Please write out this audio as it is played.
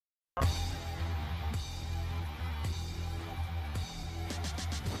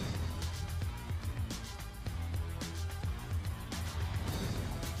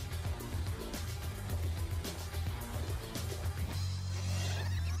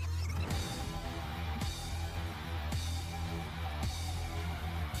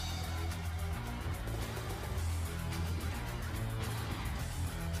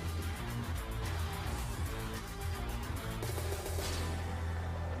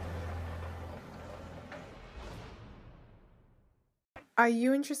Are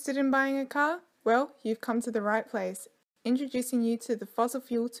you interested in buying a car? Well, you've come to the right place. Introducing you to the Fossil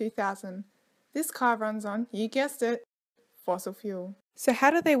Fuel 2000. This car runs on, you guessed it, fossil fuel. So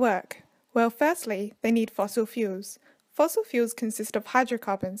how do they work? Well, firstly, they need fossil fuels. Fossil fuels consist of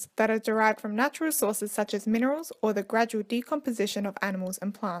hydrocarbons that are derived from natural sources such as minerals or the gradual decomposition of animals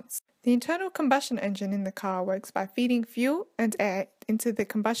and plants. The internal combustion engine in the car works by feeding fuel and air into the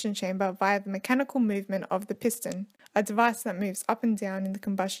combustion chamber via the mechanical movement of the piston, a device that moves up and down in the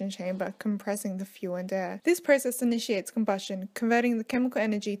combustion chamber, compressing the fuel and air. This process initiates combustion, converting the chemical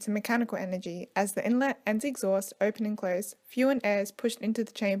energy to mechanical energy. As the inlet and exhaust open and close, fuel and air is pushed into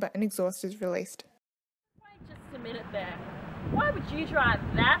the chamber and exhaust is released. Wait just a minute there. Why would you drive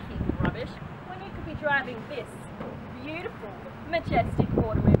that heap of rubbish when you could be driving this beautiful, majestic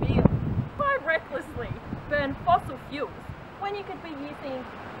automobile? Why recklessly burn fossil fuels when you could be using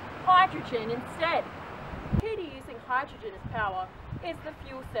hydrogen instead? Key to using hydrogen as power is the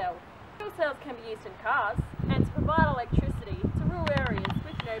fuel cell. Fuel cells can be used in cars and to provide electricity to rural areas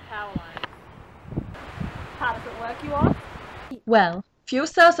with no power lines. How does it work, you ask? Well, fuel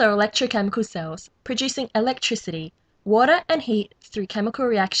cells are electrochemical cells, producing electricity, water and heat through chemical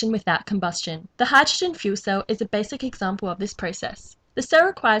reaction without combustion. The hydrogen fuel cell is a basic example of this process. The cell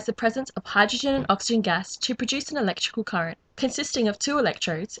requires the presence of hydrogen and oxygen gas to produce an electrical current. Consisting of two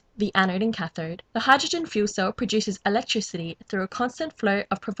electrodes, the anode and cathode, the hydrogen fuel cell produces electricity through a constant flow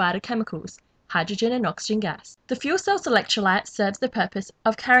of provided chemicals, hydrogen and oxygen gas. The fuel cell's electrolyte serves the purpose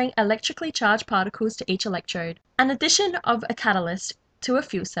of carrying electrically charged particles to each electrode. An addition of a catalyst to a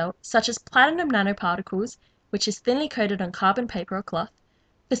fuel cell, such as platinum nanoparticles, which is thinly coated on carbon paper or cloth,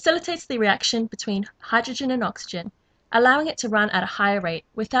 facilitates the reaction between hydrogen and oxygen, allowing it to run at a higher rate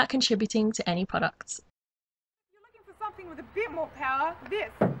without contributing to any products. If you're looking for something with a bit more power, this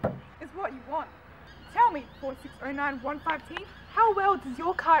is what you want. Tell me, 460915T, how well does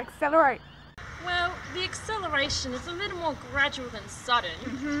your car accelerate? Well, the acceleration is a little more gradual than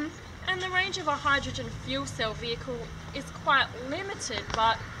sudden, and the range of a hydrogen fuel cell vehicle is quite limited,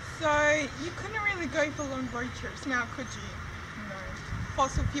 but... So, you couldn't really go for long road trips now, could you? No.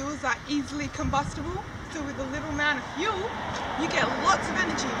 Fossil fuels are easily combustible, so with a little amount of fuel, you get lots of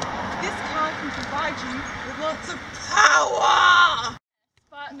energy. This car can provide you with lots of power!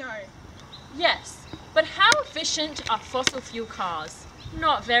 But no. Yes, but how efficient are fossil fuel cars?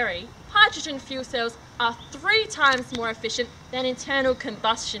 Not very. Hydrogen fuel cells are 3 times more efficient than internal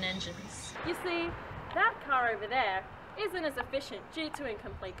combustion engines. You see, that car over there isn't as efficient due to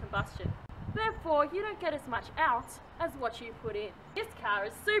incomplete combustion. Therefore, you don't get as much out as what you put in. This car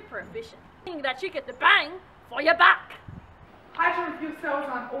is super efficient, meaning that you get the bang for your buck. Hydrogen fuel cells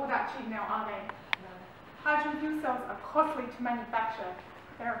aren't all that cheap now, are they? No. Hydrogen fuel cells are costly to manufacture.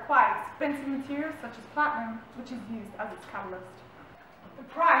 They require expensive materials such as platinum, which is used as its catalyst. The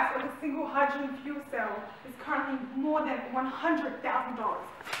price of a single hydrogen fuel cell is currently more than $100,000.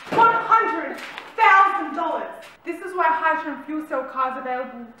 $100,000! This is why hydrogen fuel cell cars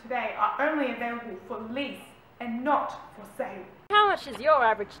available today are only available for lease and not for sale. How much does your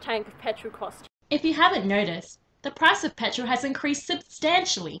average tank of petrol cost? If you haven't noticed, the price of petrol has increased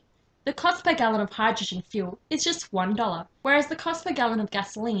substantially. The cost per gallon of hydrogen fuel is just $1, whereas the cost per gallon of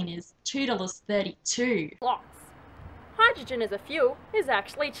gasoline is $2.32. Lots. Hydrogen as a fuel is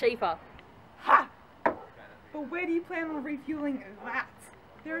actually cheaper. Ha! But where do you plan on refueling that?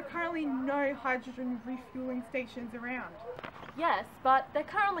 There are currently no hydrogen refueling stations around. Yes, but there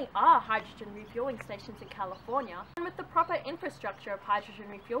currently are hydrogen refueling stations in California, and with the proper infrastructure of hydrogen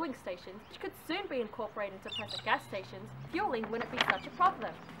refueling stations, which could soon be incorporated into present gas stations, fueling wouldn't be such a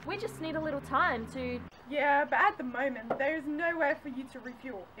problem. We just need a little time to... Yeah, but at the moment, there is nowhere for you to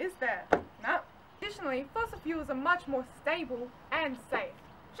refuel, is there? No. Additionally, fossil fuels are much more stable and safe.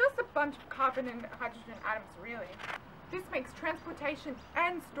 Just a bunch of carbon and hydrogen atoms, really. This makes transportation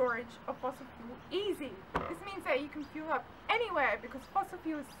and storage of fossil fuel easy. This means that you can fuel up anywhere because fossil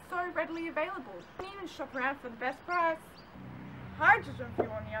fuel is so readily available. You can even shop around for the best price. Hydrogen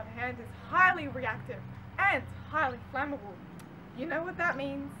fuel, on the other hand, is highly reactive and highly flammable. You know what that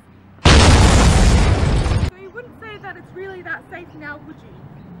means. So you wouldn't say that it's really that safe now, would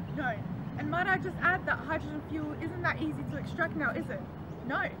you? No. And might I just add that hydrogen fuel isn't that easy to extract now, is it?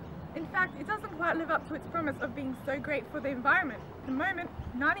 No. In fact, it doesn't quite live up to its promise of being so great for the environment. At the moment,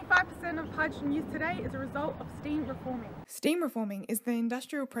 95% of hydrogen used today is a result of steam reforming. Steam reforming is the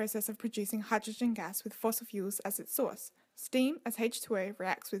industrial process of producing hydrogen gas with fossil fuels as its source. Steam, as H2O,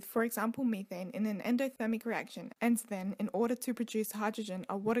 reacts with, for example, methane in an endothermic reaction, and then, in order to produce hydrogen,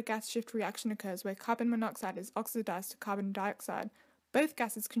 a water-gas shift reaction occurs where carbon monoxide is oxidized to carbon dioxide. Both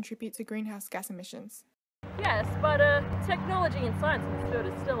gases contribute to greenhouse gas emissions. Yes, but technology and science in this field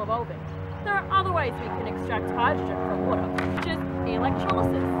is still evolving. There are other ways we can extract hydrogen from water, such as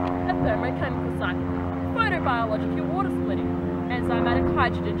electrolysis, a thermochemical cycle, photobiological water splitting, enzymatic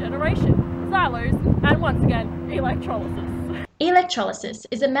hydrogen generation, xylose, and once again, electrolysis. Electrolysis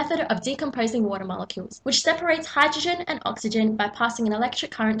is a method of decomposing water molecules, which separates hydrogen and oxygen by passing an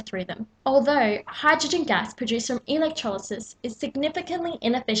electric current through them. Although hydrogen gas produced from electrolysis is significantly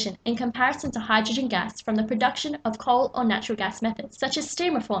inefficient in comparison to hydrogen gas from the production of coal or natural gas methods, such as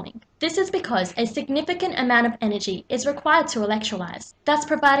steam reforming. This is because a significant amount of energy is required to electrolyze, thus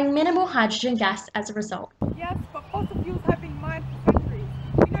providing minimal hydrogen gas as a result. Yes, but fossil fuels have been mined for centuries.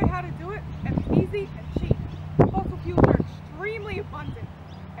 We know how to do it, and it's easy and cheap. Fossil fuels are extremely abundant,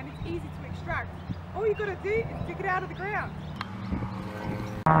 and it's easy to extract. All you gotta do is dig it out of the ground.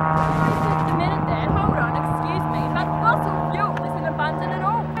 Just a minute there, hold on, excuse me, but fossil fuel isn't abundant at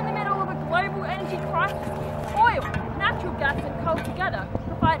all. In the middle of a global energy crisis here, oil, natural gas and coal together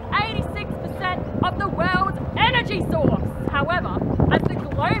provide 86% of the world's energy source. However, as the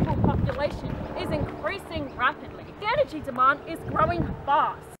global population is increasing rapidly, the energy demand is growing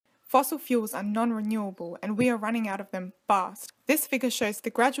fast. Fossil fuels are non-renewable and we are running out of them fast. This figure shows the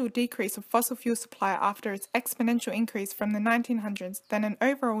gradual decrease of fossil fuel supply after its exponential increase from the 1900s, then an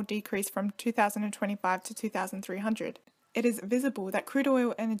overall decrease from 2025 to 2300. It is visible that crude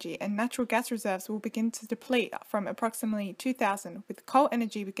oil energy and natural gas reserves will begin to deplete from approximately 2000, with coal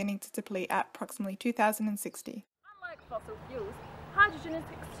energy beginning to deplete at approximately 2060. Unlike fossil fuels, hydrogen is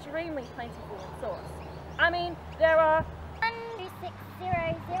extremely plentiful in source. I mean, there are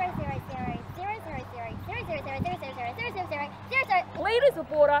 1,260,000,000,000,000,000,000,000,000,000,000,000 litres of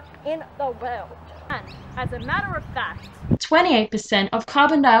water in the world. And as a matter of fact, 28% of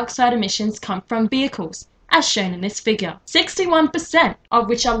carbon dioxide emissions come from vehicles, as shown in this figure, 61% of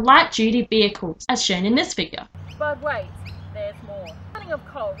which are light-duty vehicles, as shown in this figure. but wait, there's more. Burning of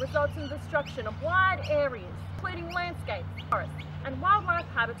coal results in destruction of wide areas, including landscapes, forests, and wildlife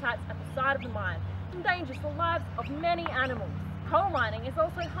habitats at the site of the mine, endangers the lives of many animals. Coal mining is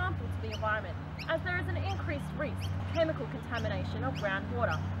also harmful to the environment, as there is an increased risk of chemical contamination of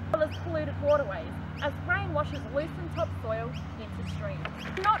groundwater, as well as polluted waterways, as rain washes loosened topsoil into streams.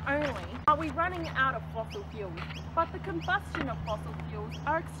 Not only are we running out of fossil fuels, but the combustion of fossil fuels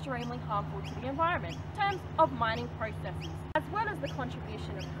are extremely harmful to the environment in terms of mining processes, as well as the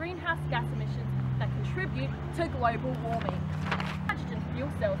contribution of greenhouse gas emissions that contribute to global warming. Hydrogen fuel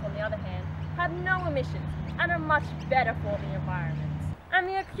cells, on the other hand, have no emissions and are much better for the environment. And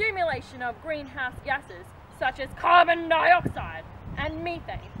the accumulation of greenhouse gases such as carbon dioxide and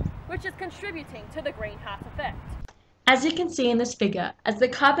methane, which is contributing to the greenhouse effect. As you can see in this figure, as the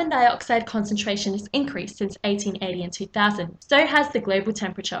carbon dioxide concentration has increased since 1880 and 2000, so has the global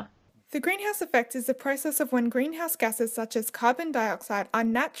temperature. The greenhouse effect is the process of when greenhouse gases such as carbon dioxide are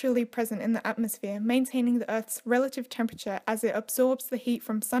naturally present in the atmosphere, maintaining the Earth's relative temperature as it absorbs the heat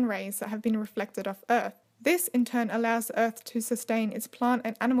from sun rays that have been reflected off Earth. This in turn allows the Earth to sustain its plant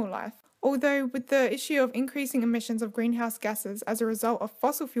and animal life. Although with the issue of increasing emissions of greenhouse gases as a result of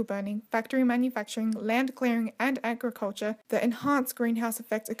fossil fuel burning, factory manufacturing, land clearing and agriculture, the enhanced greenhouse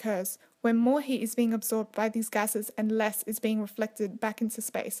effect occurs, where more heat is being absorbed by these gases and less is being reflected back into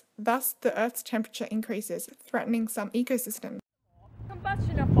space. Thus, the Earth's temperature increases, threatening some ecosystems.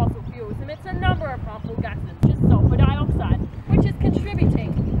 Combustion of fossil fuels emits a number of harmful gases, such as sulfur dioxide, which is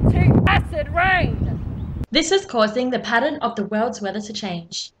contributing to acid rain. This is causing the pattern of the world's weather to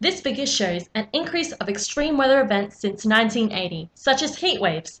change. This figure shows an increase of extreme weather events since 1980, such as heat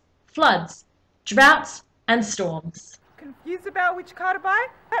waves, floods, droughts, and storms. Confused about which car to buy?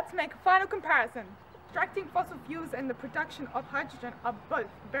 Let's make a final comparison. Extracting fossil fuels and the production of hydrogen are both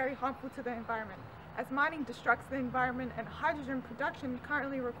very harmful to the environment, as mining destructs the environment and hydrogen production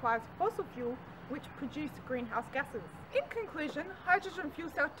currently requires fossil fuel which produce greenhouse gases. In conclusion, hydrogen fuel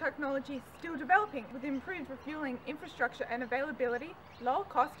cell technology is still developing, with improved refueling infrastructure and availability, lower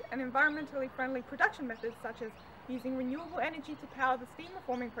cost and environmentally friendly production methods such as using renewable energy to power the steam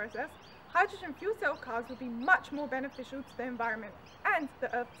reforming process. Hydrogen fuel cell cars will be much more beneficial to the environment and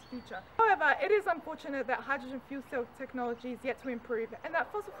the Earth's future. However, it is unfortunate that hydrogen fuel cell technology is yet to improve and that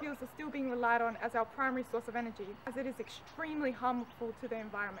fossil fuels are still being relied on as our primary source of energy, as it is extremely harmful to the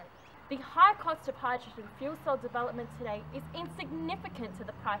environment. The high cost of hydrogen fuel cell development today is insignificant to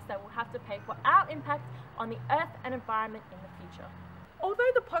the price that we'll have to pay for our impact on the Earth and environment in the future.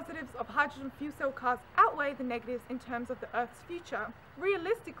 Although the positives of hydrogen fuel cell cars outweigh the negatives in terms of the Earth's future,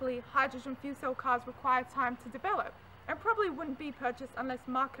 realistically, hydrogen fuel cell cars require time to develop and probably wouldn't be purchased unless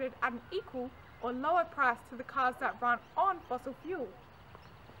marketed at an equal or lower price to the cars that run on fossil fuel.